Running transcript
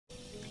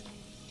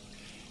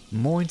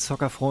Moin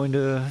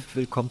Zockerfreunde,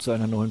 willkommen zu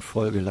einer neuen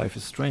Folge Life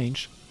is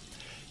Strange.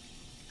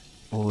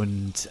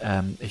 Und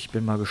ich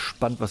bin mal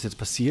gespannt, was jetzt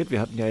passiert. Wir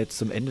hatten ja jetzt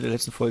zum Ende der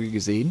letzten Folge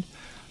gesehen,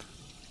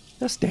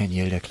 dass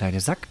Daniel, der kleine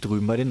Sack,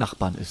 drüben bei den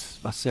Nachbarn ist.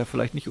 Was ja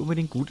vielleicht nicht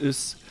unbedingt gut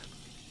ist,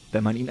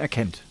 wenn man ihn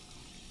erkennt.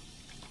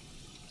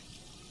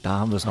 Da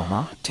haben wir es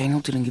nochmal. Daniel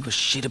didn't give a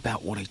shit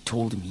about what I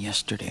told him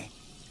yesterday.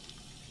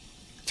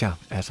 Tja,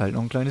 er ist halt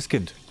noch ein kleines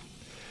Kind.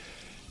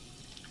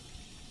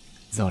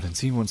 So, dann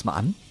ziehen wir uns mal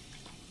an.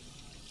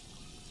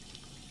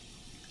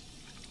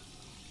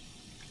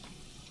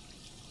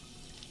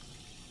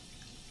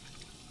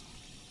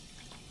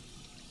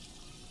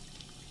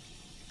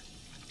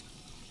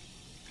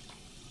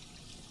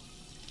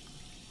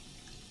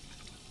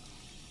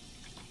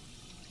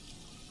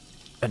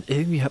 Und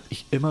irgendwie habe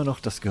ich immer noch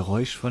das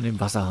Geräusch von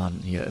dem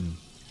Wasserhahn hier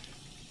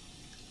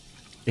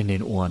in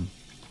den Ohren.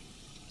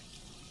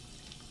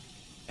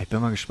 Ich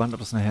bin mal gespannt, ob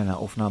das nachher in der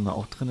Aufnahme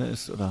auch drin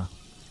ist, oder...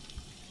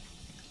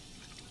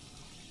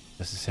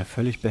 Das ist ja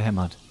völlig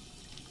behämmert.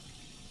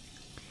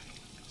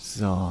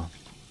 So,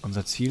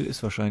 unser Ziel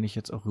ist wahrscheinlich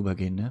jetzt auch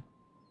rübergehen, ne?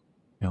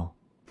 Ja.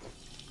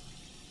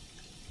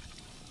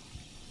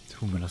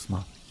 Tun wir das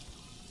mal.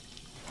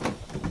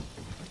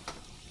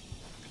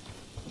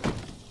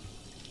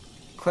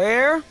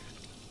 Claire?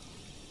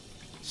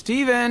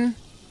 Steven?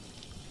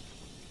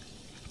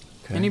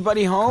 Okay.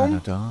 Anybody home?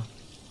 Keiner da.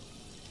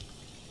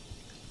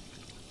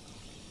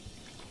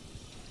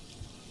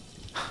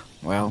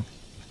 Well,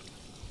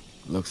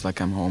 looks like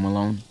I'm home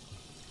alone.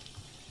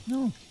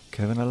 No,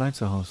 Kevin allein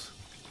zu Hause.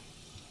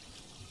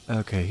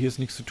 Okay, hier ist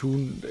nichts zu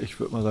tun. Ich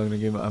würde mal sagen,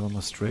 dann gehen wir einfach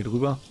mal straight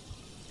rüber.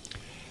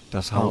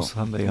 Das Haus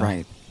haben wir ja.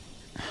 Right.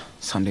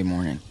 Sunday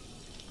morning.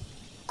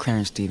 Claire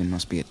and Steven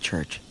must be at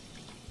church.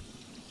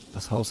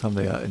 Das Haus haben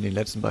wir ja in den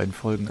letzten beiden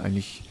Folgen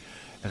eigentlich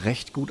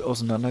recht gut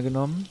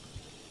auseinandergenommen.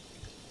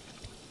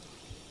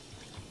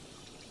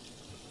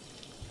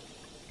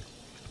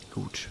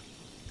 Gut.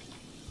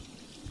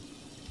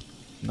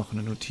 Noch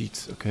eine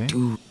Notiz, okay?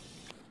 Dude,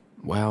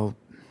 well,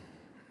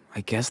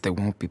 I guess they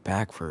won't be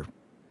back for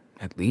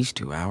at least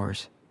 2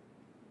 hours.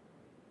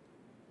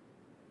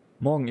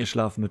 Morgen, ihr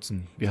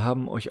Schlafmützen. Wir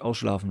haben euch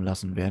ausschlafen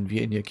lassen, während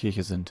wir in der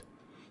Kirche sind.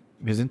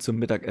 Wir sind zum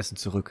Mittagessen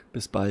zurück.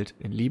 Bis bald.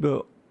 In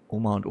Liebe,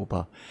 Oma und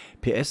Opa.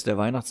 PS, der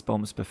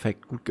Weihnachtsbaum ist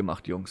perfekt. Gut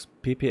gemacht, Jungs.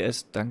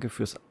 PPS, danke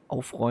fürs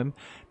Aufräumen.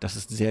 Das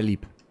ist sehr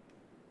lieb.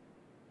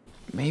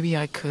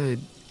 Maybe I could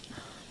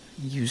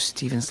use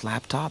Steven's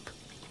laptop?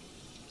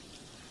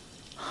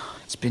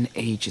 It's been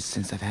ages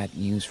since I've had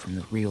news from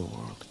the real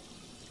world.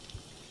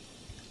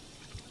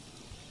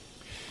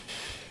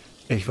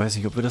 Ich weiß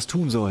nicht, ob wir das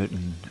tun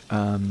sollten.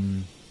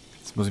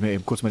 Jetzt muss ich mir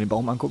eben kurz mal den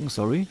Baum angucken,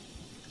 sorry.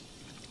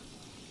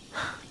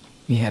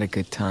 We had a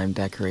good time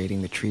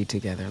decorating the tree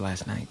together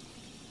last night.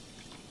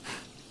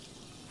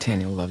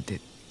 Daniel loved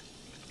it.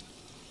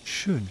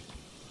 Schön.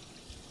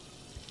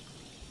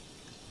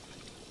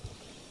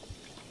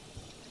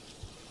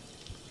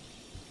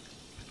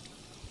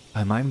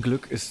 Bei meinem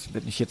Glück ist,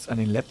 wenn ich jetzt an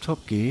den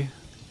Laptop gehe,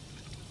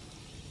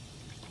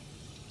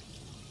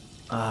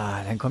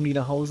 dann kommen die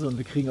nach Hause und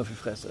wir kriegen auf die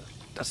Fresse.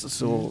 Das ist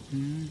so...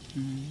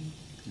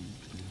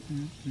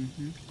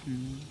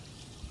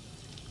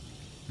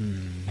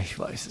 ich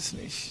weiß es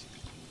nicht.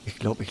 Ich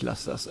glaube, ich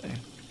lasse das, ey.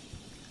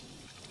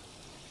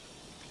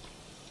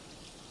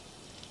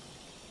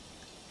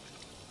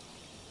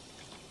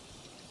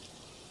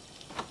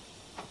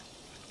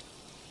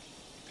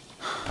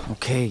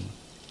 Okay,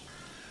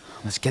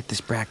 let's get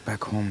this brat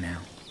back home now.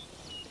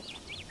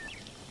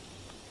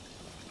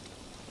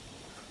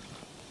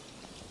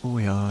 Oh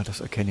ja, das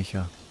erkenne ich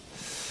ja.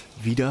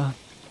 Wieder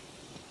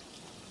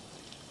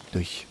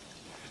durch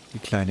die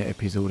kleine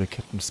Episode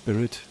Captain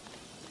Spirit.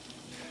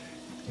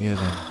 Wir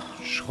sind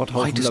Why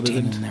Schrotthaufen does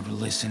Daniel Labyrinth. never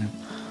listen?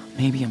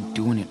 Maybe I'm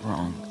doing it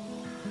wrong.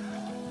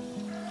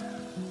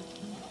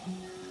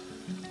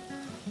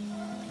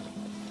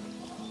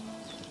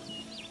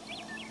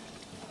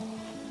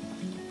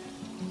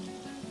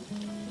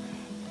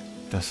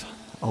 Das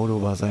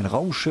Auto war sein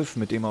Raumschiff,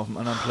 mit dem er auf einem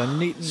anderen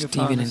Planeten gefahren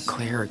Steven and ist.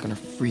 Claire are gonna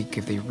freak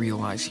if they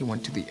realize he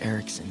went to the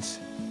Ericksons.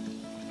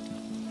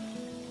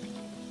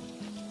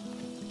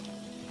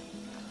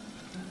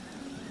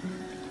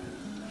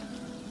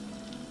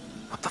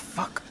 What the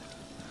fuck?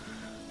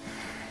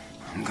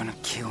 I'm gonna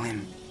kill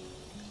him.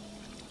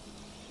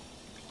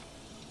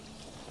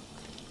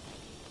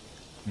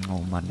 Oh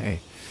Mann, ey.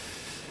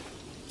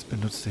 Jetzt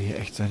benutzt er hier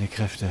echt seine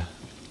Kräfte.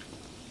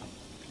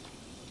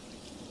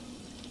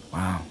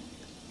 Wow.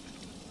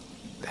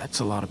 That's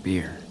a lot of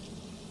beer.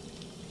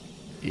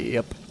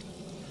 Yep.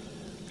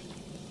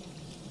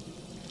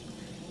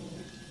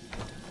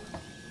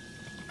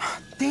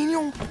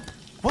 Daniel,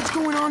 what's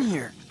going on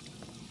here?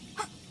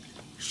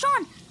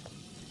 Sean!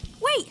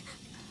 Wait!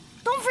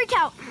 Don't freak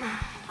out.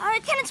 I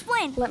can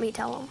explain. Let me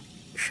tell him.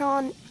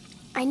 Sean,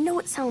 I know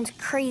it sounds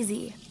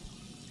crazy,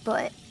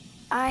 but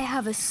I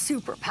have a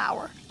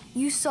superpower.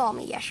 You saw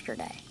me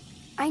yesterday.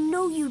 I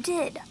know you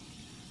did.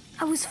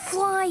 I was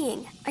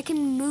flying. I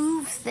can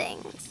move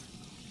things.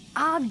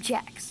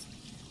 Objects.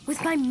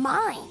 With my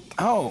mind.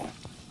 Oh,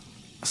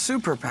 A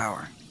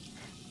superpower?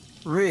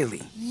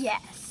 Really?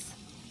 Yes.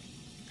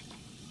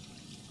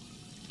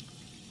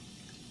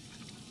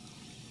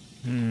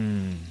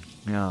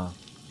 Ja.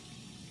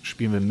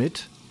 Spielen wir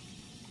mit?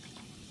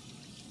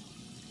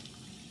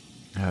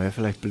 Ja, wäre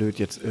vielleicht blöd,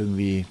 jetzt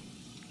irgendwie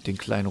den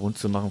kleinen rund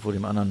zu machen vor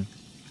dem anderen.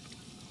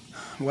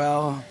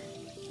 Well,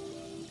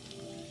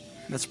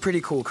 that's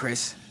pretty cool,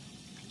 Chris.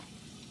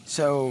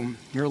 So,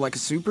 you're like a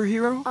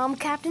superhero? I'm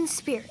Captain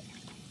Spirit.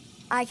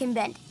 I can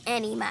bend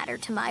any matter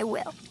to my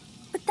will.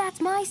 But that's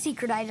my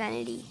secret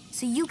identity,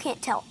 so you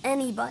can't tell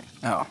anybody.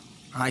 Oh,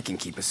 I can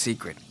keep a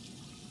secret,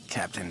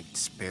 Captain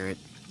Spirit.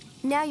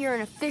 Now you're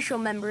an official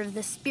member of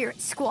the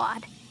Spirit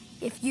Squad.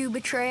 If you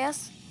betray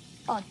us,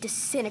 I'll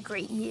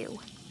disintegrate you.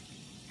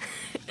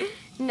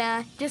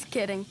 Nah, just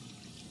kidding.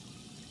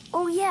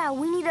 Oh yeah,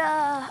 we need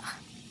a...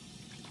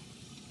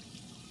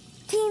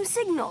 team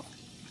signal.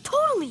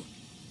 Totally.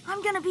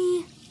 I'm gonna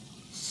be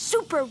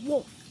Super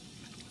Wolf.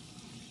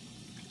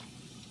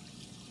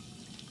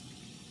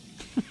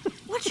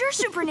 What's your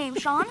super name,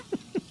 Sean?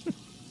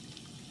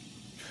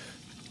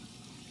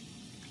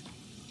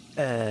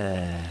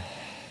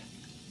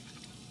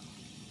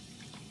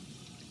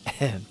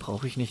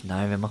 Brauche ich nicht?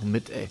 Nein, wir machen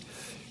mit, ey.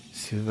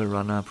 Silver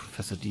Runner,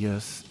 Professor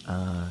Diaz.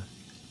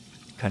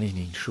 Kann ich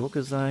nicht ein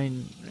Schurke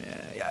sein?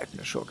 Ja, ich bin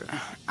der Schurke.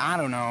 I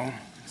don't know.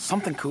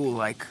 Something cool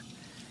like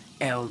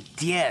El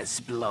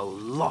Diablo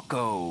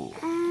Loco.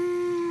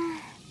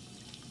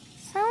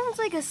 Sounds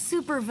like a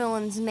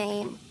supervillain's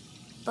name.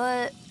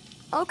 But,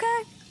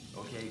 okay.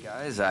 Okay,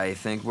 guys, I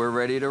think we're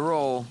ready to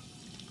roll.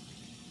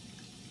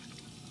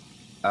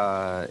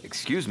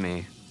 Excuse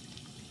me.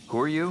 Who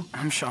are you?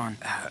 I'm Sean.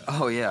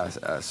 Oh, yeah,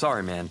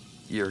 sorry, man.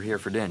 You're here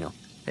for Daniel.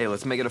 Hey,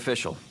 let's make it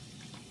official.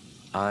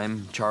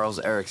 I'm Charles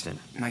Erickson.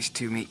 Nice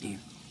to meet you.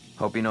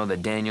 Hope you know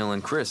that Daniel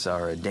and Chris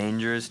are a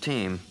dangerous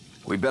team.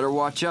 We better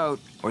watch out,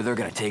 or they're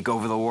gonna take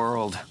over the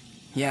world.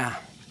 Yeah,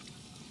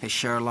 they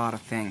share a lot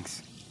of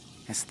things.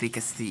 As thick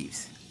as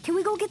thieves. Can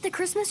we go get the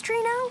Christmas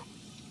tree now?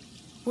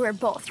 We're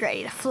both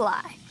ready to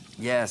fly.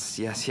 Yes.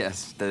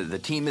 The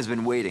team has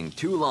been waiting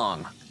too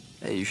long.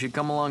 Hey, you should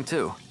come along,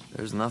 too.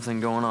 There's nothing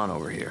going on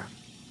over here.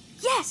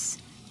 Yes!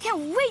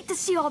 Can't wait to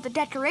see all the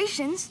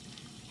decorations.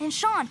 And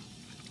Sean,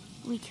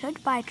 we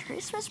could buy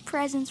Christmas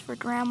presents for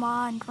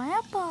Grandma and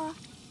Grandpa.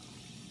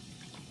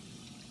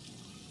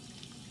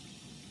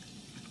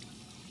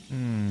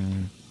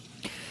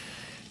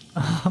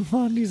 Ah,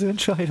 Mann, diese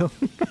Entscheidung.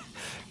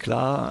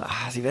 Klar,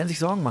 sie werden sich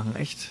Sorgen machen,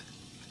 echt.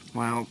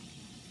 Well,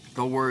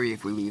 they'll worry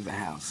if we leave the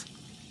house.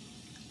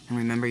 And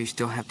remember, you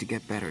still have to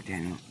get better,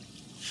 Daniel.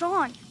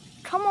 Sean,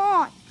 come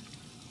on.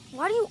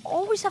 Why do you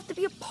always have to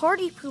be a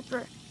party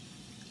pooper?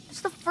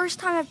 It's the first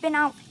time I've been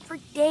out for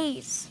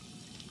days.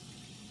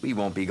 We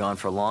won't be gone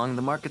for long.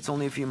 The market's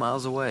only a few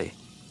miles away.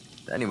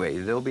 Anyway,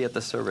 they'll be at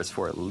the service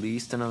for at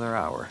least another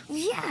hour.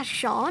 Yeah,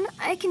 Sean,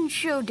 I can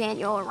show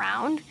Daniel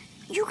around.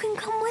 You can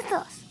come with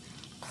us.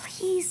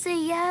 Please say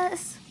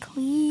yes.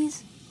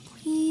 Please,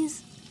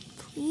 please,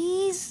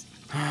 please.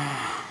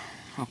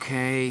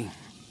 Okay,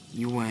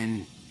 you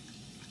win.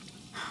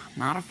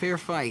 Not a fair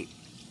fight.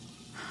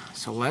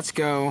 So let's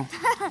go.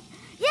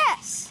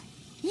 Yes!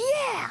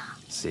 Yeah!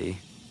 See?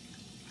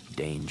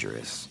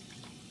 Dangerous.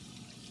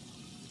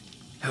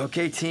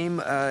 Okay,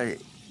 team,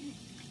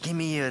 give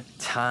me a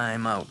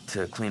time out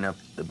to clean up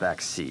the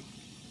back seat.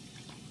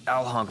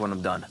 I'll honk when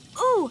I'm done.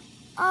 Ooh,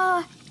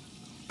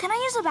 can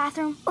I use the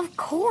bathroom? Of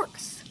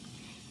course.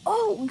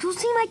 Oh, you'll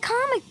see my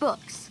comic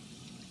books.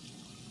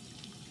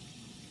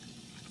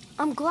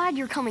 I'm glad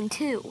you're coming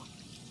too.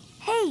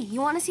 Hey,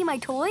 you want to see my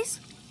toys?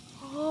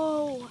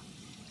 Oh,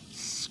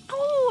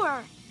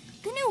 score!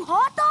 The new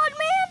hot dog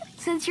man?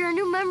 Since you're a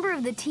new member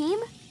of the team,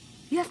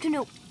 you have to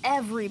know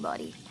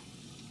everybody.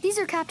 These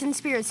are Captain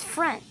Spirit's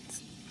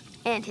friends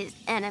and his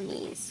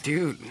enemies.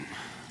 Dude,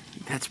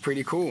 that's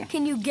pretty cool.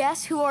 Can you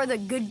guess who are the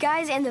good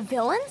guys and the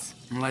villains?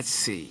 Let's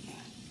see.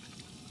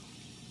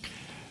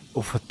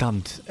 Oh,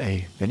 verdammt,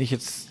 ey. Wenn ich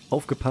jetzt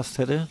aufgepasst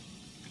hätte,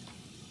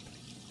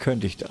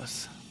 könnte ich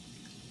das.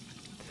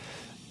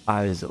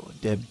 Also,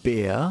 der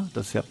Bär,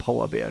 das ist ja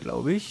Powerbär,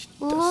 glaube ich.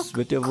 Das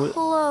wird ja wohl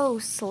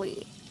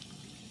closely.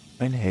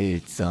 ein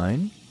Held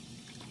sein.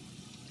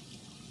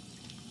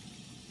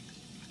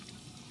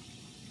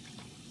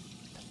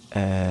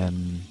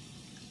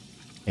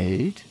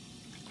 Held?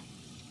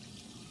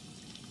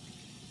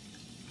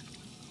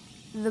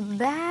 The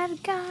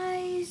bad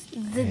guys,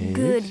 the Held?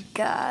 good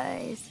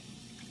guys.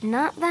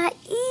 Not that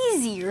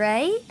easy,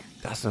 right?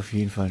 Das ist auf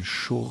jeden Fall ein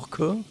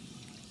Schurke.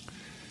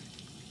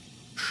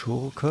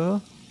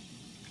 Schurke.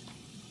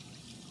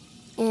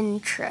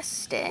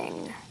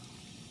 Interesting.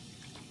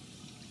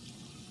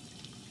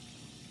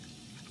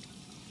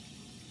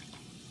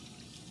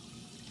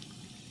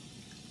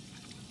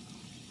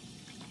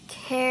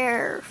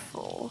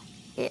 Careful.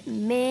 It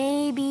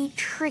may be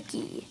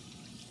tricky.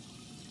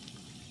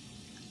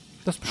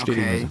 Das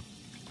bestätigen Okay. wir.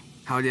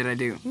 How did I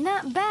do?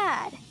 Not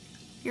bad.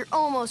 You're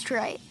almost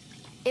right.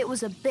 It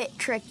was a bit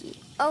tricky.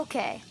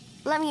 Okay,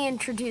 let me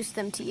introduce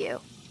them to you.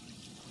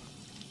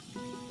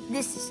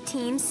 This is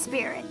Team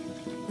Spirit,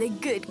 the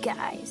good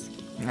guys.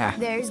 Ah.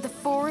 There's the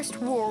Forest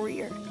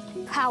Warrior,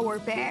 Power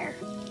Bear,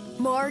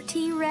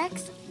 Marty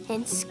Rex,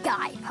 and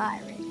Sky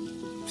Pirate.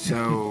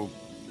 So,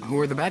 who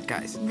are the bad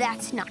guys?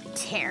 That's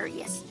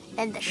Noctarius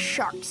and the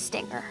Shark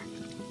Stinger.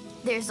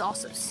 There's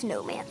also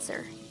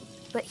Snowmancer,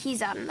 but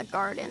he's out in the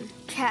garden.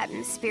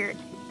 Captain Spirit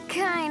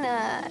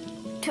kinda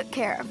took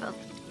care of him.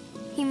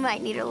 He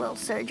might need a little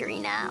surgery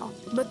now.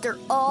 But they're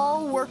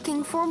all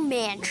working for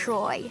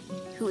Mantroid,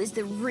 who is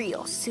the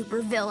real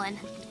supervillain.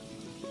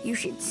 You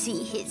should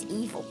see his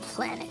evil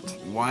planet.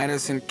 Why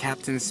doesn't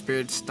Captain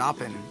Spirit stop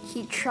him?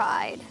 He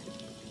tried,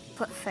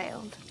 but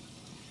failed.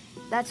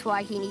 That's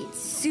why he needs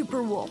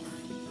Super Wolf.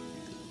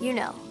 You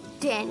know,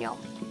 Daniel,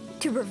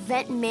 to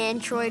prevent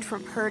Mantroid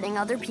from hurting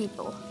other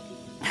people.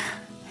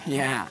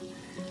 Yeah,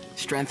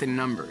 strength in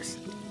numbers.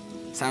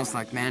 Sounds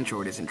like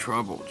Mantroid is in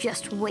trouble.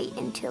 Just wait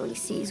until he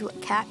sees what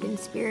Captain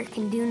Spirit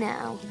can do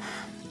now.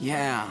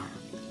 Yeah,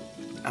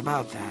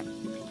 about that.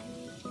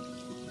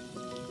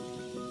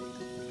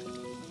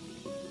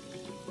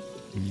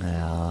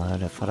 Ja,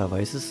 der Vater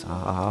weiß es.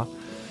 Aha.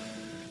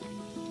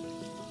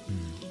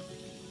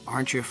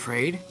 Aren't you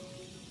afraid?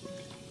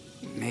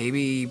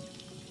 Maybe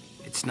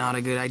it's not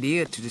a good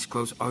idea to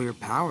disclose all your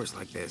powers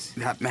like this.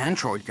 That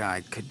Mantroid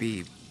guy could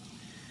be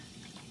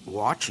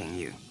watching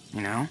you,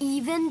 you know?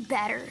 Even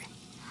better.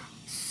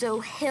 So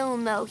he'll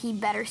know he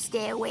better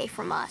stay away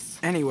from us.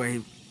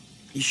 Anyway,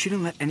 you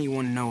shouldn't let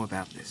anyone know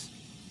about this.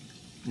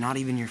 Not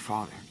even your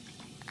father.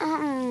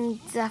 I'm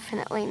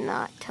definitely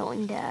not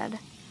telling Dad.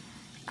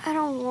 I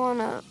don't want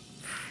to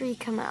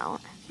freak him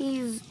out.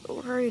 He's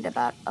worried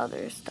about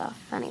other stuff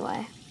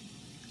anyway.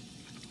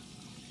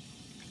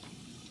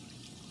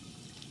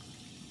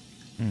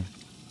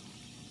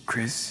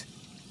 Chris,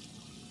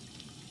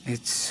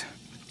 it's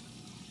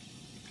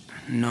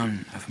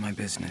none of my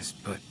business,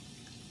 but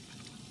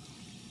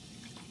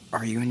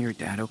are you and your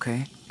dad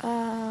okay?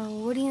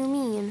 What do you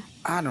mean?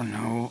 I don't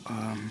know,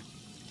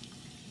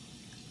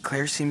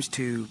 Claire seems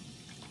to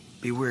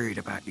be worried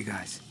about you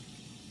guys.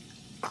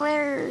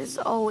 Claire's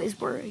always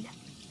worried.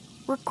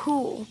 We're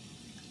cool.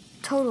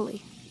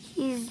 Totally.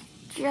 He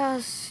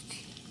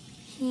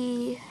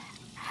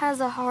has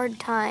a hard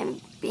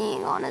time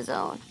being on his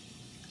own.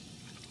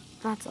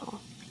 That's all.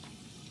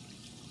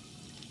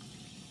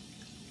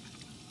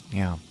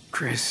 Ja.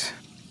 Chris,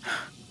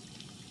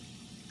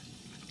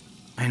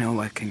 I know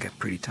life can get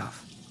pretty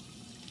tough.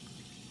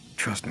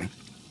 Trust me.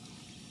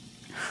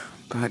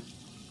 But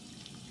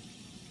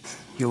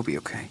you'll be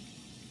okay.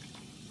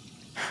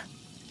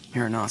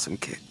 You're an awesome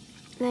kid.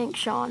 Thanks,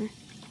 Sean.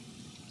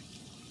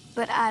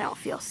 But I don't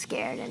feel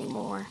scared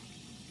anymore.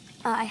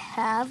 I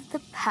have the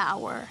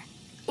power,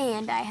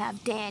 and I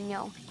have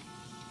Daniel.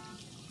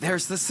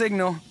 There's the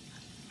signal.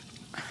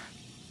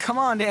 Come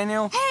on,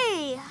 Daniel.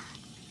 Hey!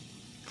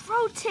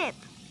 Pro tip.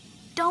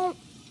 Don't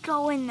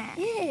go in there.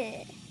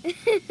 Yeah.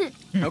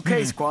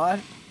 Okay,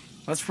 squad.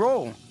 Let's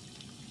roll.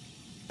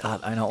 Da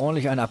hat einer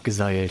ordentlich einen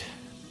abgeseilt.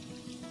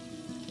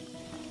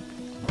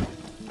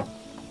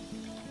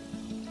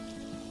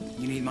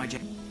 You need my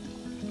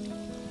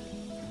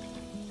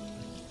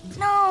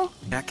No,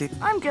 jacket?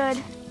 I'm good.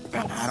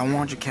 Thanks. I don't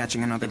want you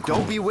catching another And don't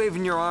cold. be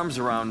waving your arms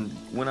around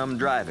when I'm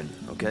driving,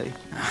 okay?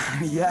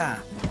 Yeah.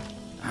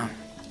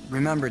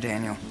 Remember,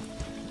 Daniel,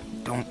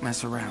 don't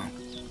mess around.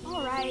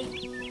 All right.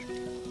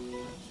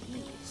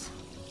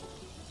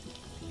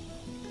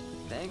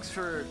 Thanks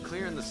for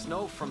clearing the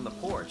snow from the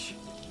porch.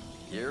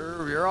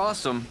 You're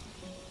awesome.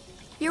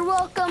 You're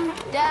welcome,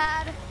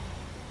 Dad.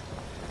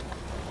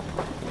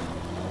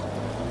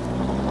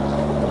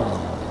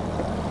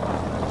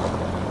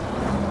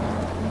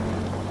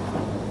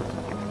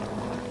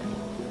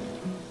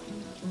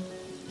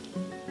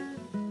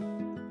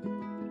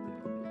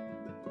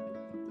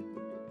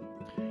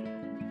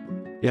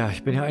 Ja,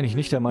 ich bin ja eigentlich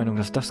nicht der Meinung,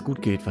 dass das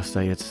gut geht, was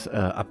da jetzt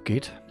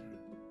abgeht.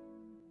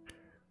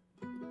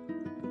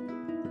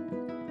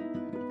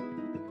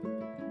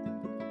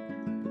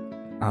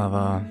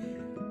 Aber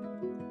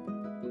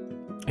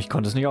ich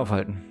konnte es nicht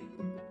aufhalten.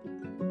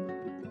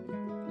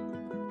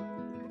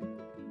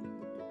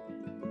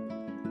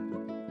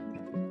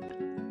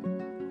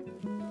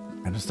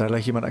 Wenn uns da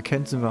gleich jemand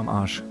erkennt, sind wir am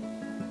Arsch.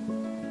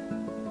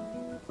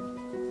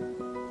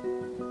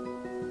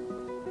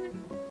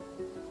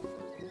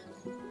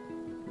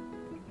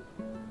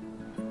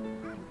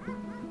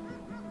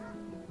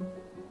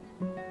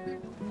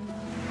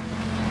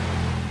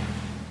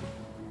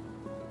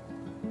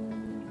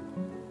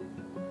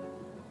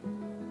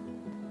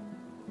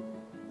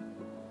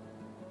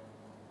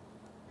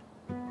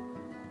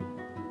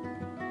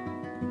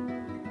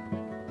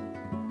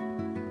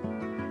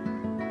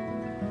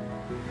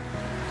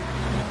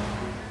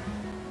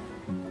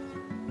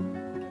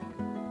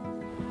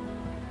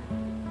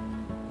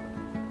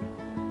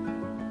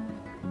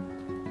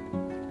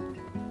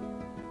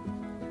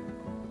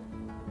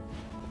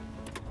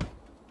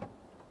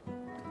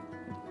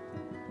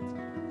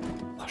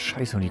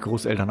 Scheiße, und die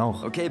Großeltern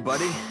auch. Okay,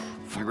 buddy.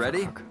 You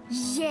ready?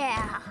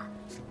 Yeah.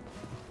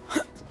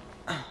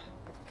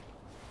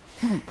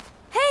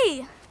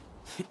 Hey!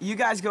 You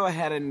guys go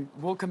ahead and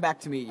we'll come back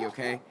to meet you,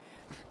 okay?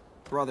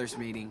 Brothers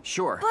meeting.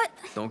 Sure. But...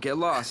 Don't get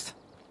lost.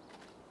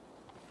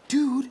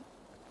 Dude,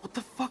 what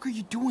the fuck are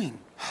you doing?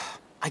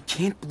 I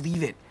can't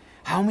believe it.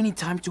 How many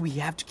times do we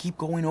have to keep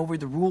going over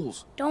the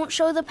rules? Don't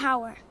show the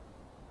power.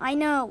 I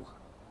know.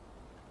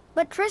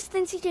 But Chris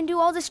thinks he can do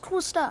all this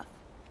cool stuff.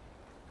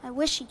 I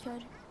wish he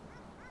could.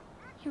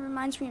 He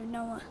reminds me of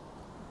Noah.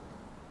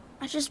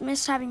 I just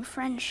miss having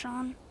friends,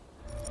 Sean.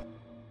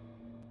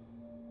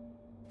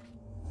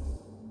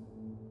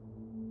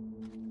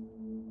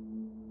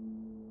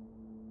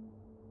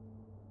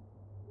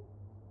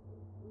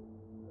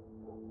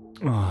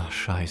 Oh,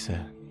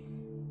 scheiße.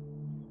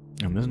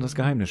 Wir müssen das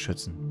Geheimnis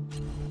schützen.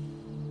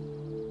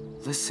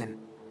 Listen,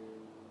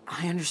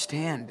 I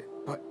understand,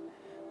 but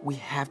we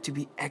have to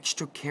be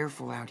extra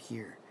careful out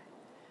here.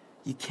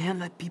 You can't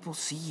let people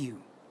see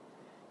you.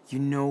 You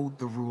know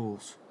the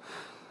rules.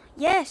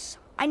 Yes,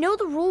 I know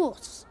the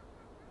rules.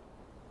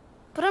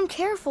 But I'm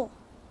careful.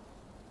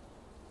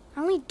 I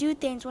only do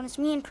things when it's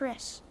me and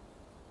Chris.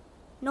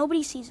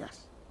 Nobody sees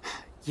us.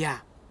 Yeah,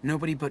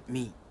 nobody but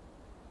me.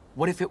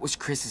 What if it was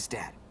Chris's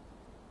dad?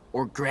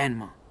 Or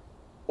grandma?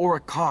 Or a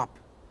cop?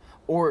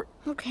 Or...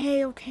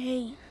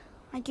 Okay.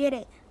 I get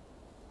it.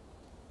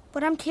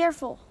 But I'm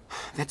careful.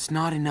 That's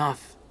not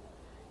enough.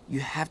 You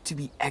have to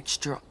be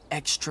extra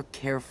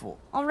careful.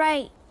 All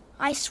right.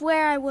 I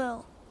swear I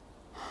will.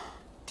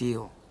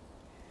 Deal.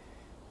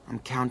 I'm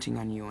counting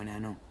on you,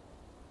 Enano.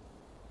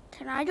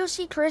 Can I go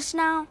see Chris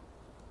now?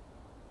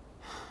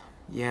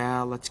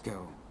 Yeah, let's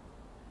go.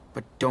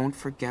 But don't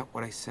forget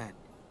what I said.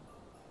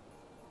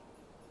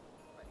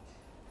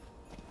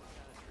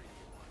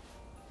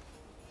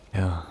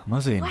 Ja,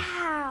 mal sehen.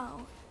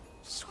 Wow.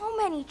 So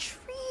many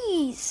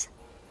trees.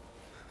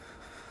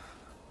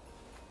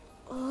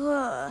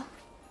 Ugh.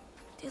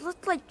 They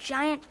look like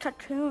giant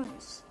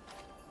cocoons.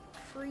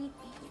 Creepy.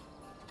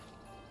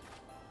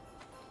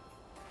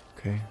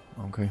 Okay,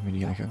 warum kann ich mir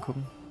die nicht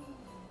angucken?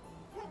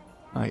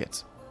 Ah,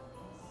 jetzt.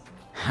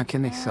 How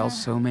can they sell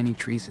so many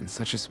trees in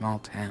such a small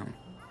town?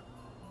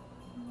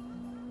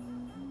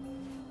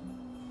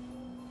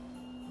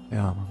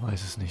 Ja, man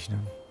weiß es nicht, ne?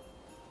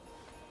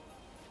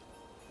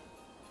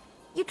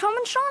 You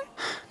coming, Sean?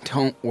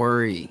 Don't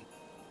worry.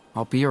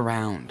 I'll be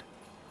around.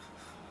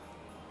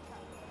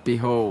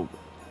 Behold,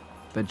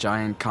 the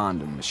giant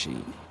condom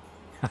machine.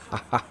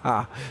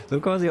 Haha, so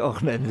kann man sie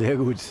auch nennen, sehr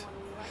gut.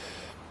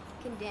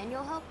 Can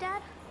Daniel help,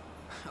 Dad?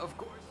 Of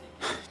course.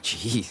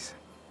 Jeez.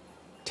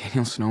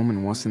 Daniel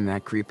Snowman wasn't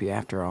that creepy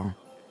after all.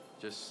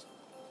 Just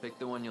pick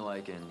the one you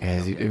like and...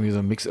 Er sieht irgendwie so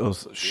ein Mix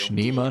aus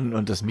Schneemann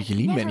und das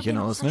Michelin-Männchen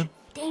aus, ne?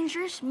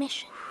 Dangerous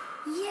mission.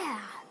 Yeah,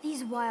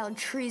 these wild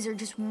trees are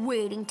just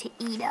waiting to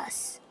eat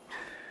us.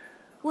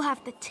 We'll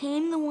have to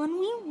tame the one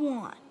we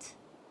want.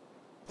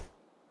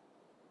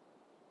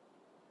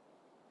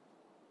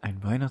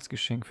 Ein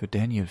Weihnachtsgeschenk für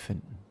Daniel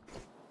finden.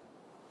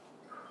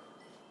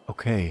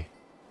 Okay.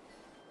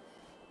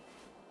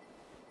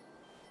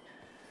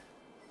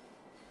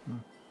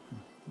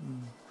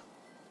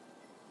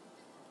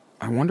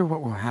 I wonder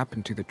what will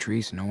happen to the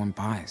trees no one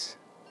buys.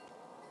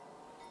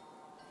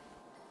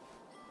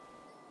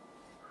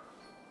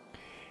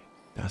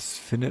 Das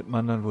findet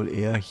man dann wohl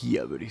eher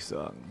hier, würde ich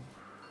sagen.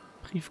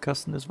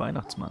 Briefkasten des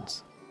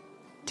Weihnachtsmanns.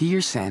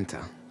 Dear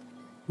Santa,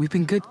 we've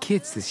been good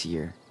kids this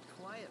year.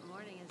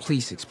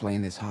 Please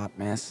explain this hot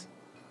mess.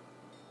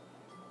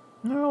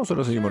 Ja, außer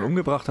dass sich jemand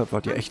umgebracht hat,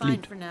 wart ihr echt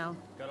lieb.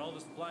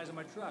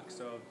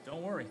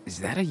 Is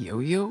that a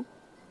yo-yo?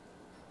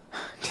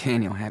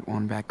 Daniel had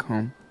one back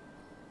home.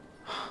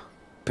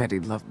 Bet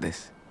he'd love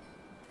this.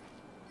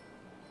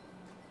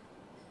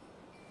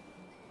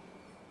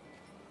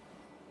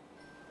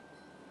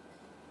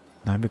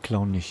 Nein, wir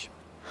klauen nicht.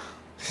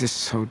 This is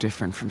so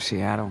different from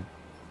Seattle.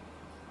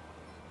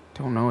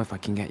 Don't know if I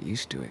can get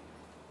used to it.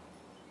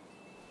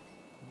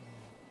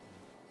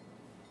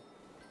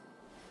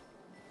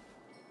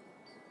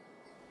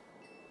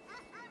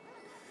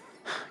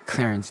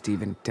 Claire and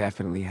Steven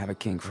definitely have a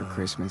kink for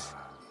Christmas.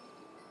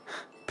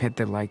 Bet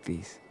they like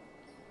these.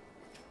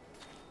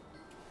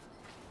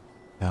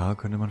 Ja,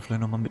 könnte man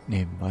vielleicht nochmal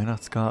mitnehmen.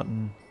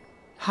 Weihnachtskarten.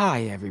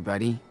 Hi,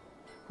 everybody.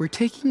 We're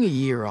taking a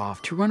year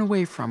off to run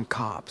away from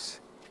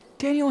cops.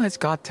 Daniel has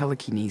got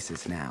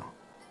telekinesis now.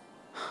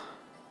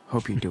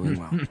 Hope you're doing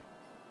well.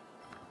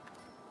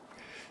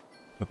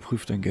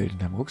 Überprüf dein Geld in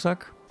deinem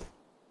Rucksack.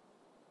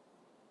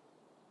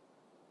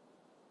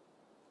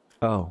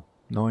 Oh,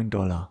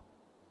 $9.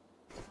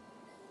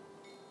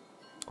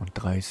 Und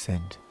 3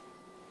 Cent.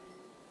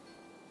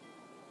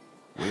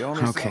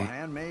 Okay,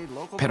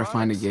 better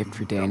find a gift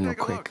for Daniel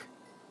quick,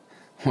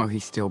 while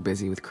he's still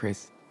busy with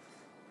Chris.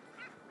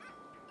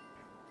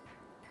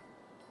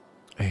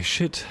 Ey,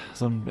 shit.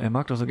 Er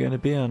mag doch so gerne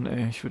Bären,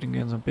 ey. Ich würde ihn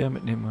gerne so einen Bär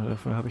mitnehmen, aber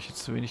dafür habe ich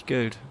jetzt zu wenig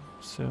Geld.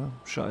 Ist ja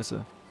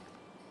scheiße.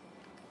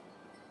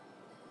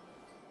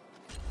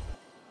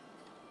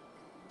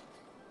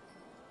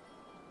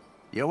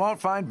 You won't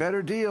find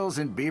better deals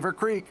in Beaver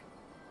Creek.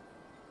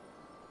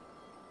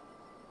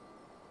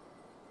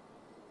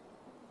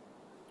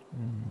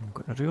 Man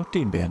könnte natürlich auch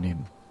den Bär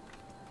nehmen.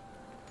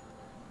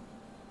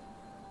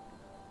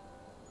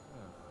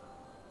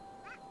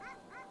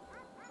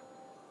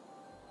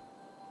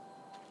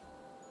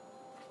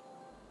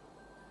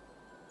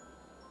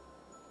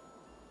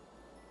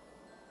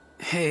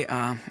 Hey,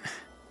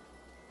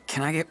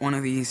 can I get one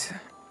of these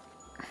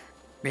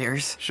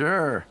bears?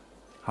 Sure.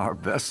 Our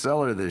best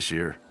seller this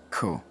year.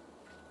 Cool.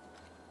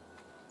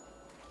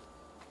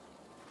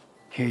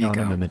 Here Ja, you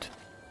nehmen wir go. mit.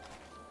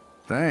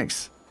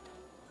 Thanks.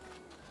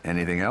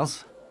 Anything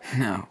else?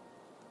 No,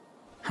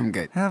 I'm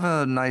good. Have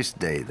a nice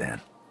day then.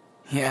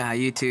 Yeah,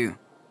 you too.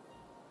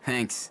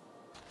 Thanks.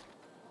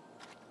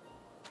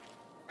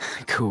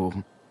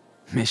 Cool.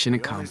 Mission We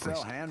only sell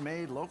accomplished.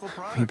 handmade local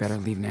products. We better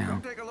leave now,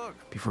 Come take a look.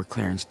 before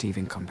Claire and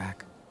Steven come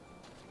back.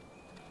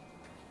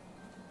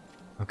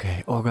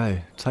 Okay, oh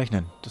geil.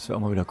 Zeichnen, das wäre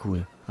auch mal wieder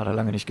cool. Hat er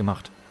lange nicht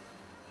gemacht.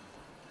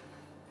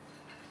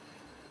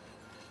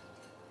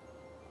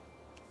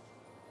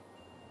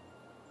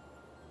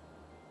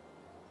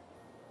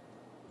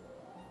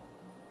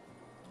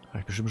 Habe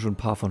ich bestimmt schon ein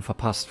paar von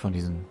verpasst, von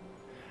diesen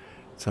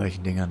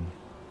Zeichendingern.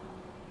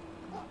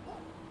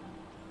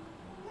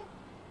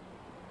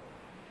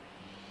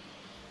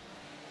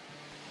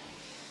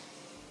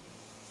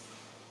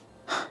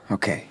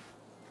 Okay,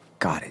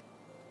 got it.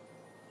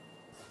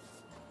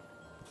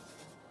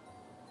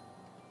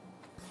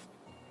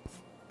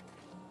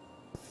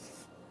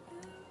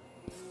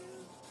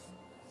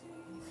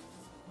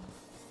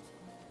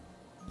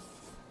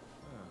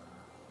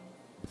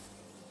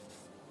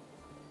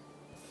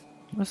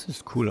 Das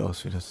sieht cool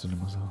aus, wie das dann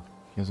immer so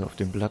hier so auf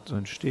dem Blatt so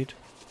entsteht.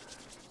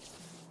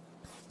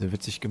 Sehr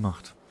witzig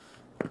gemacht.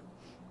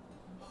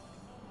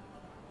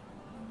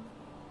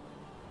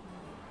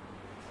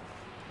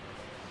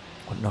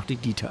 Und noch die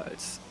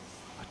Details.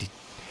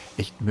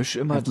 Ich mische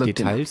immer I've looked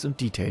Details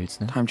und Details,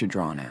 ne? Time to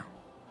draw now.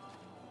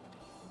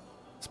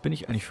 Was bin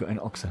ich eigentlich für ein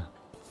Ochse?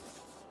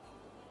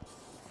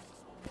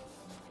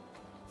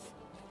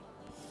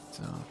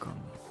 So, komm.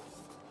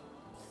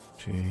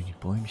 Schön die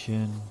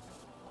Bäumchen.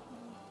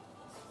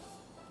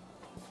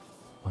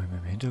 Bäume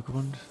im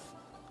Hintergrund.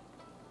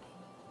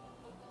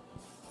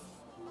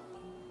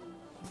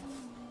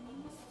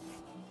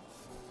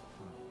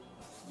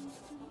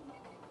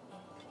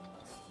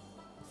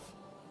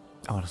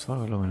 Aber das war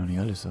doch, glaube ich, noch nicht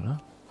alles, oder?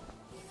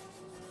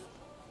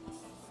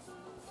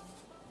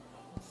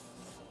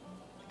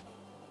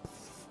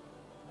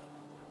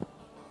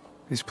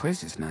 This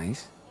place is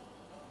nice.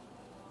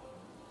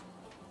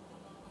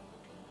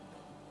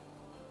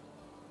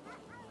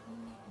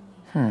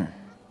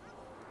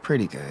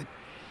 Pretty good.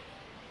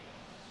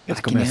 Jetzt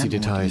I kommen can erst die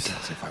add more Details.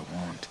 details if I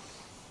want.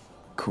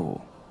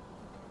 Cool.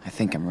 I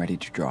think I'm ready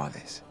to draw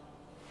this.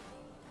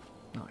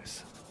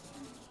 Nice.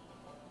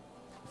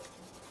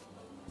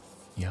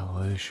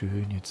 Jawohl,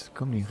 schön. Jetzt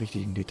kommen die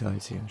richtigen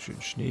Details hier.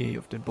 Schön Schnee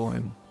auf den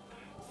Bäumen.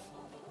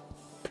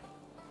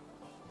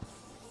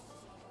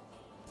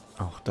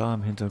 Auch da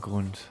im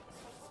Hintergrund.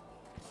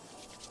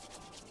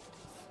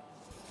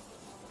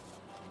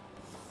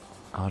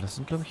 Aber das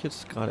sind, glaube ich,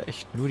 jetzt gerade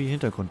echt nur die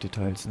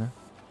Hintergrunddetails, ne?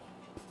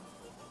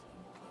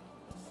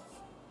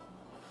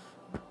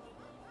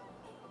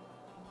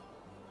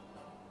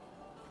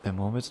 Dann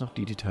brauchen wir jetzt noch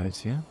die Details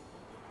hier.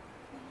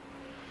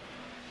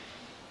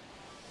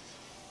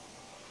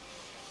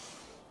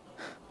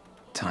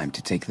 Time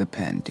to take the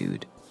pen,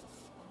 dude.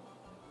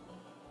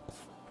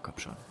 Komm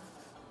schon.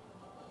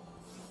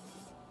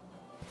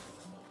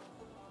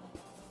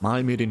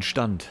 Mal mir den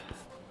Stand.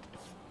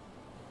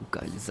 Du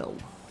geile Sau.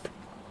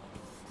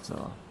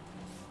 So.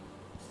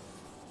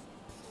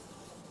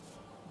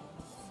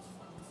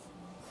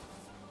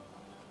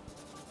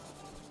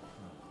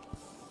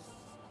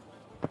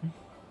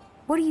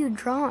 What are you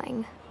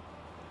drawing?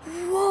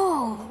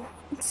 Whoa,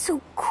 it's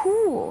so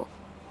cool.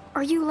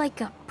 Are you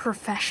like a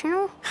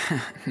professional?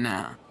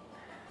 Nah.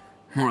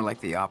 More like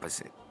the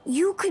opposite.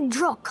 You could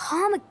draw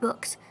comic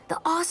books. The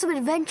awesome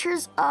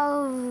adventures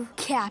of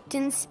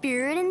Captain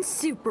Spirit and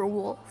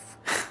Superwolf.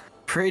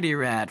 Pretty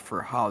rad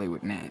for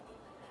Hollywood, Nate.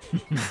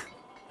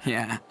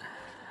 Yeah.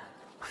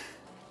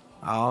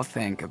 I'll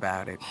think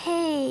about it.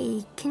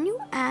 Hey, can you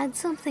add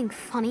something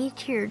funny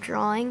to your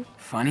drawing?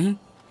 Funny?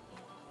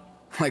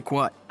 Like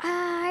what?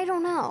 I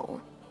don't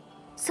know.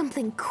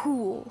 Something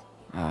cool.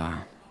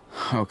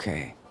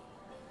 Okay.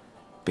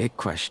 Big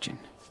question.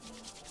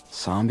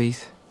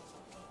 Zombies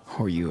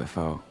or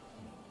UFO?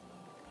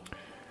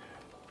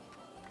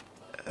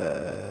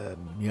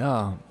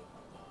 Ja.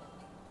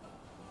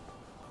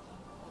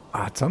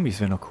 Ah, Zombies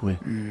wäre noch cool.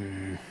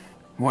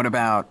 What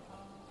about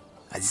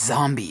a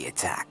zombie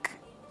attack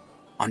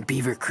on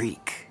Beaver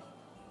Creek?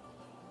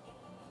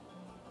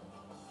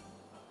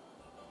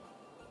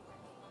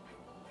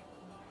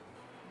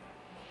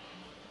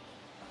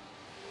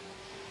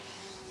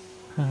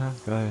 Haha,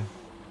 geil.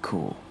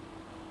 Cool.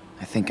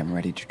 I think I'm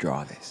ready to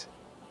draw this.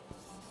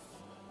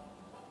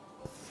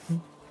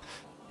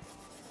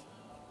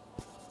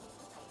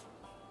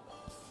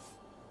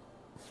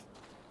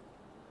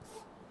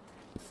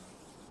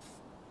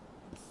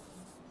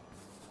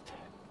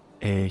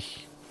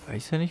 Ich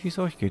weiß ja nicht, wie es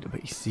euch geht, aber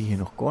ich sehe hier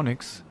noch gar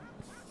nichts.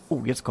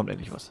 Oh, jetzt kommt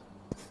endlich was.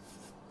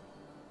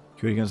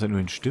 Ich höre die ganze Zeit nur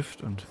den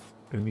Stift und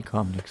irgendwie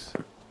kam nichts.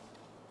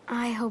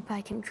 I hope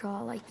I can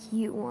draw like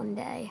you one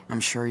day. I'm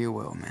sure you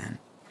will, man.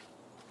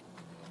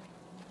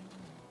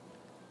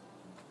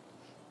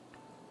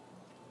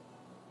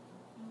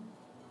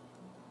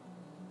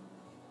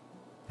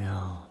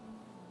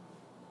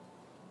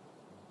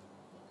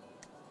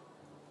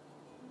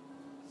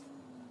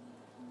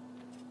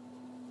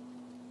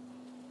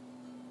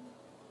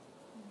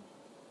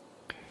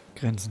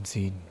 Grenzen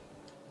ziehen.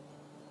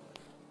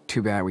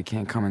 Too bad we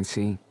can't come and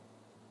see.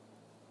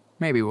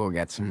 Maybe we'll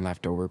get some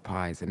leftover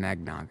pies and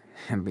eggnog,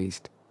 at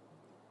least.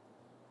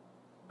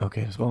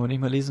 Okay, das brauchen wir nicht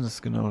mal lesen. Das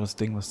ist genau das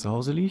Ding, was zu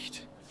Hause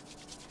liegt.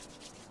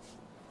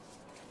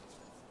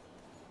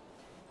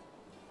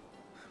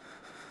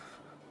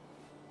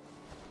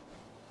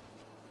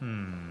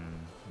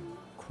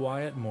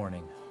 Quiet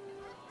morning.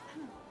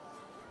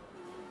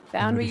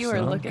 Found what you were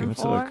Gehen looking wir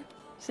for, zurück.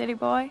 city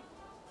boy?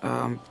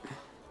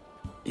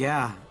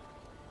 Yeah.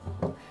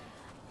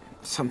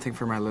 Something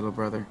for my little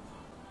brother.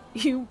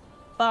 You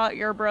bought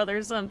your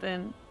brother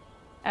something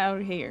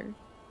out here.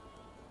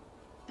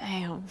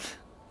 Damn.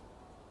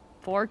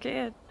 Poor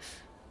kid.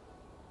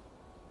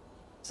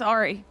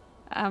 Sorry.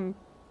 I'm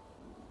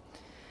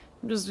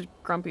just a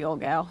grumpy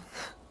old gal.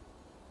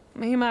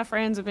 Me and my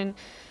friends have been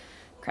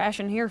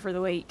crashing here for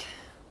the week.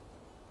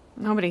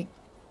 Nobody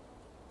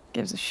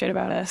gives a shit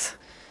about us.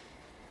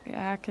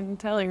 Yeah, I can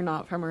tell you're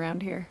not from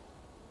around here.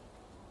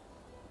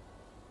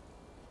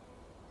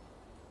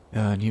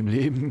 Ja, nie im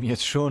Leben.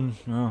 Jetzt schon.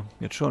 Ja,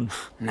 jetzt schon.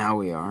 Now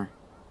we are.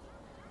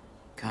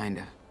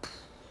 Kinda.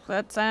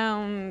 That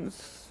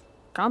sounds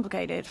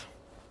complicated.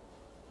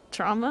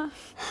 Trauma?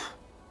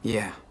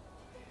 Yeah.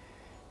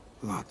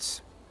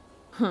 Lots.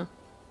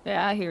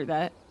 Yeah, I hear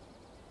that.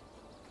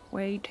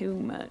 Way too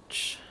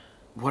much.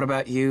 What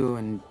about you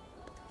and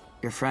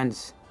your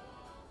friends?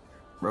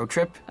 Road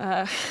trip?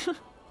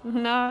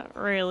 Not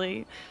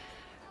really.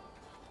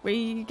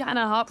 We kind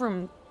of hop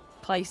from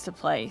place to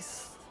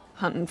place,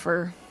 hunting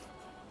for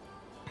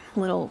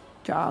little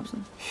jobs.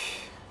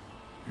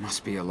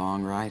 Must be a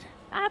long ride.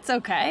 That's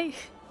okay.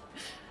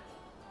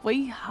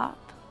 We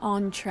hop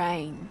on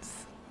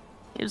trains.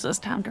 Gives us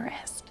time to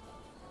rest.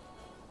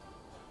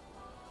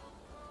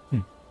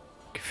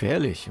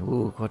 Gefährlich.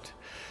 Oh Gott.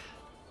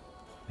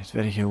 Jetzt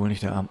werde ich ja wohl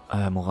nicht der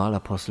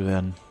Moralapostel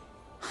werden.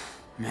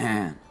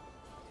 Man.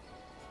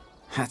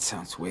 That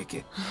sounds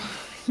wicked.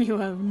 You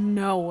have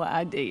no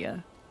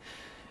idea.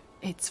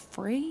 It's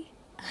free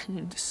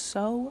and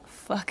so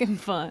fucking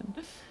fun.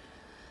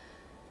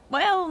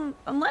 Well,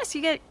 unless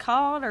you get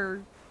caught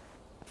or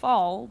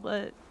fall,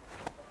 but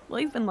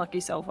we've been lucky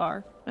so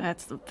far.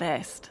 That's the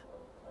best.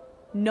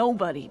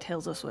 Nobody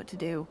tells us what to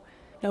do.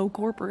 No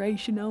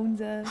corporation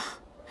owns us.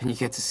 And you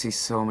get to see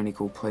so many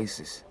cool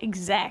places.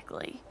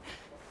 Exactly.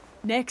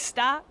 Next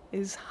stop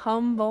is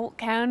Humboldt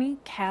County,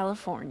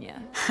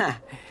 California.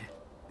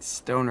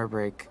 Stoner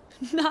break.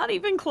 Not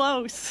even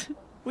close.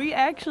 We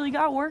actually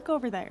got work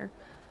over there.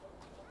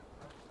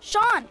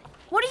 Sean,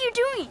 what are you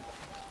doing?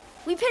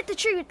 We've hit the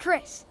tree with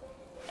Chris.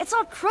 It's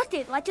all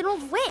crooked like an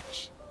old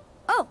witch.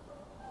 Oh,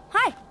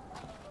 hi.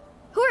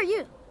 Who are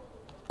you?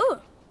 Ooh,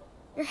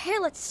 your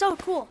hair looks so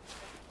cool.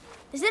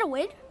 Is it a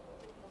wig?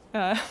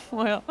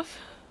 Well,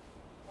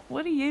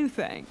 what do you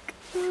think?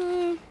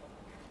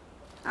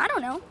 I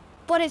don't know,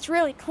 but it's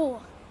really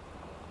cool.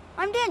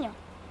 I'm Daniel.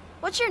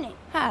 What's your name?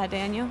 Hi,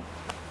 Daniel.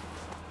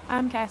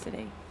 I'm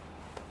Cassidy.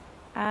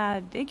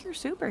 I dig your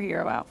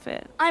superhero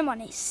outfit. I'm on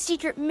a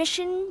secret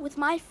mission with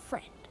my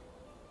friend.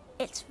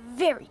 It's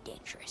very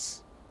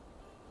dangerous.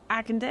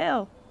 I can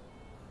tell.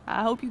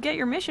 I hope you get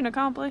your mission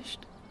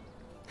accomplished.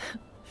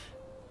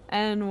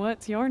 And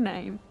what's your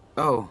name?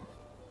 Oh,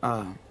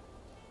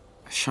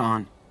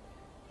 Sean.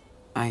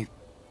 I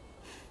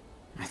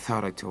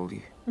thought I told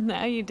you.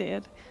 Now you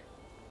did.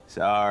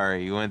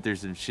 Sorry, you went through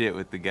some shit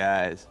with the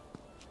guys.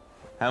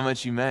 How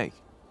much you make?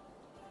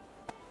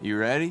 You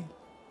ready?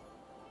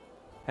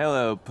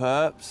 Hello,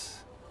 pups.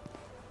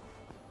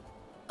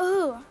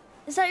 Ooh,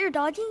 is that your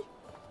doggy?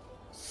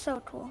 So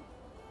cool.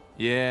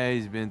 Yeah,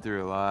 he's been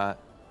through a lot.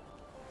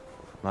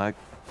 Like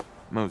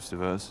most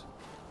of us.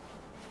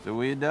 So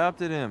we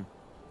adopted him.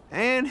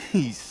 And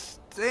he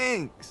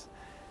stinks.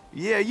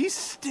 Yeah, you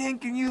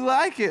stink and you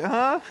like it,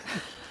 huh?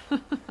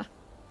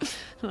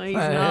 Well, he's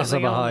not the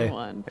only high.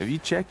 one. Have you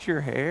checked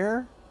your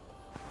hair?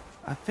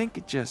 I think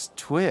it just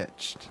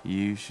twitched.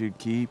 You should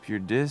keep your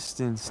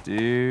distance,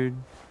 dude.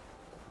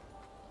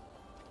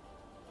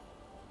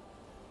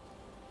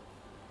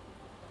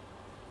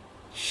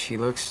 She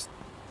looks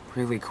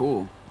really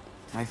cool,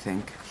 I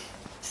think.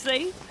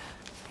 See?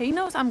 He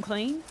knows I'm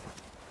clean.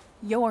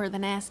 You're the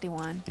nasty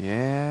one.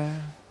 Yeah,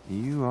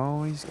 you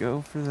always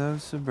go for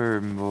those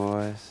suburban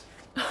boys.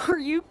 Are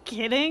you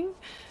kidding?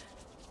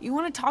 You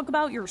want to talk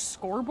about your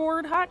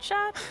scoreboard,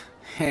 hotshot?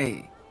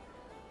 Hey,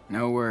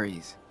 no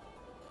worries.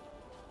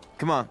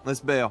 Come on, let's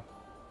bail.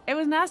 It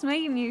was nice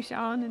meeting you,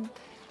 Sean and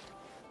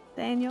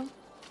Daniel.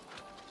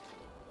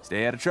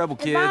 Stay out of trouble,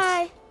 kids.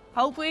 Goodbye.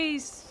 Hope we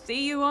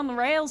see you on the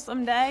rails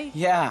someday.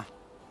 Yeah.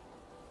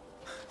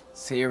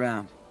 See you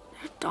around.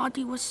 That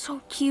doggy was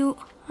so cute.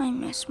 I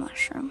miss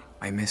Mushroom.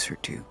 I miss her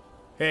too.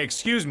 Hey,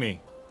 excuse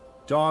me.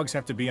 Dogs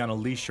have to be on a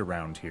leash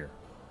around here.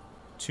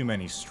 Too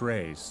many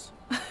strays.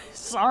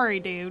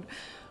 Sorry, dude.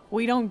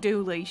 We don't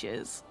do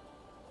leashes.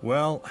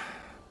 Well,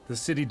 the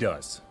city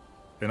does.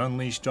 An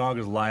unleashed dog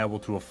is liable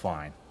to a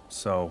fine,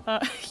 so...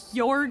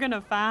 You're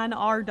gonna fine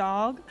our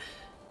dog?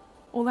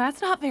 Well,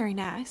 that's not very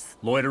nice.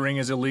 Loitering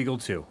is illegal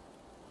too.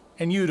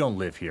 And you don't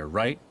live here,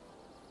 right?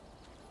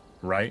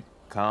 right?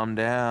 Calm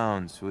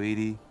down,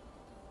 sweetie.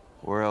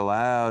 We're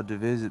allowed to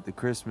visit the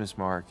Christmas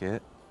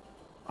market.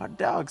 Our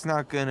dog's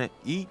not gonna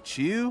eat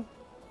you.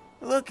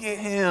 Look at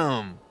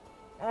him.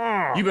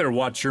 You better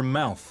watch your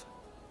mouth.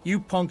 You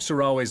punks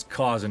are always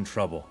causing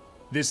trouble.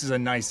 This is a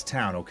nice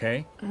town,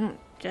 okay?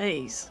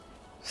 Jeez.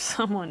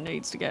 Someone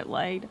needs to get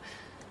laid.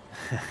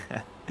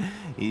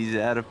 He's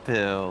out of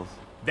pills.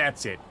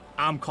 That's it.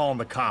 I'm calling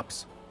the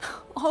cops.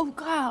 Oh,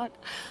 God.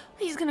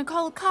 He's gonna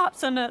call the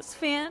cops on us,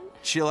 Finn.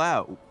 Chill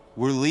out.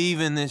 We're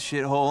leaving this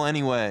shithole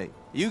anyway.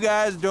 You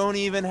guys don't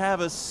even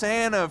have a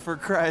Santa, for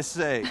Christ's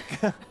sake.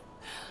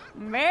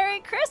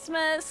 Merry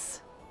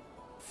Christmas.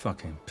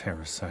 Fucking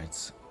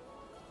parasites.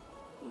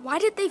 Why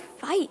did they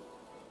fight?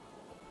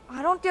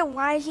 I don't get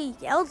why he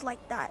yelled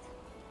like that.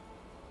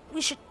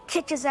 We should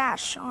kick his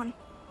ass, Sean.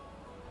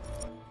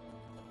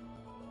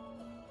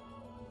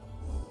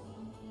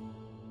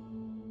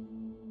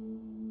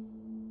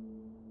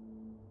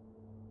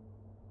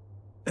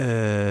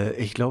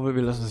 Ich glaube,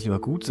 wir lassen es lieber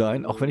gut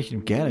sein, auch wenn ich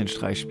ihm gerne den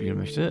Streich spielen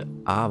möchte,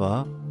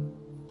 aber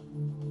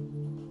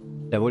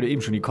er wollte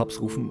eben schon die Cops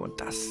rufen und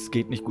das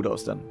geht nicht gut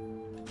aus dann.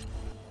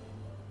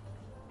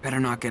 Better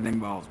not get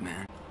involved,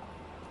 man.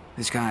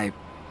 This guy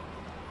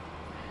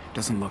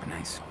doesn't look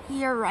nice.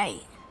 You're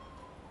right.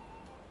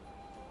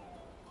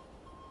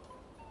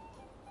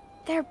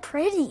 They're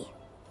pretty.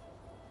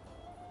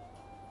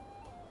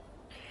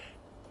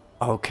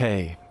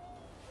 Okay.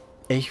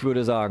 Ich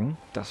würde sagen,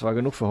 das war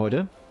genug für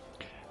heute.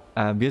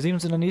 Wir sehen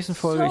uns in der nächsten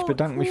Folge. Ich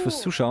bedanke mich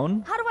fürs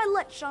Zuschauen. How do I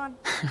look, Sean?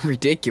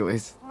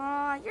 Ridiculous.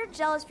 Aw, you're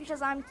jealous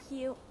because I'm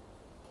cute.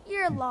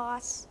 You're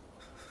lost.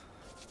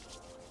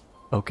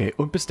 Okay,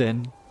 und bis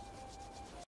denn.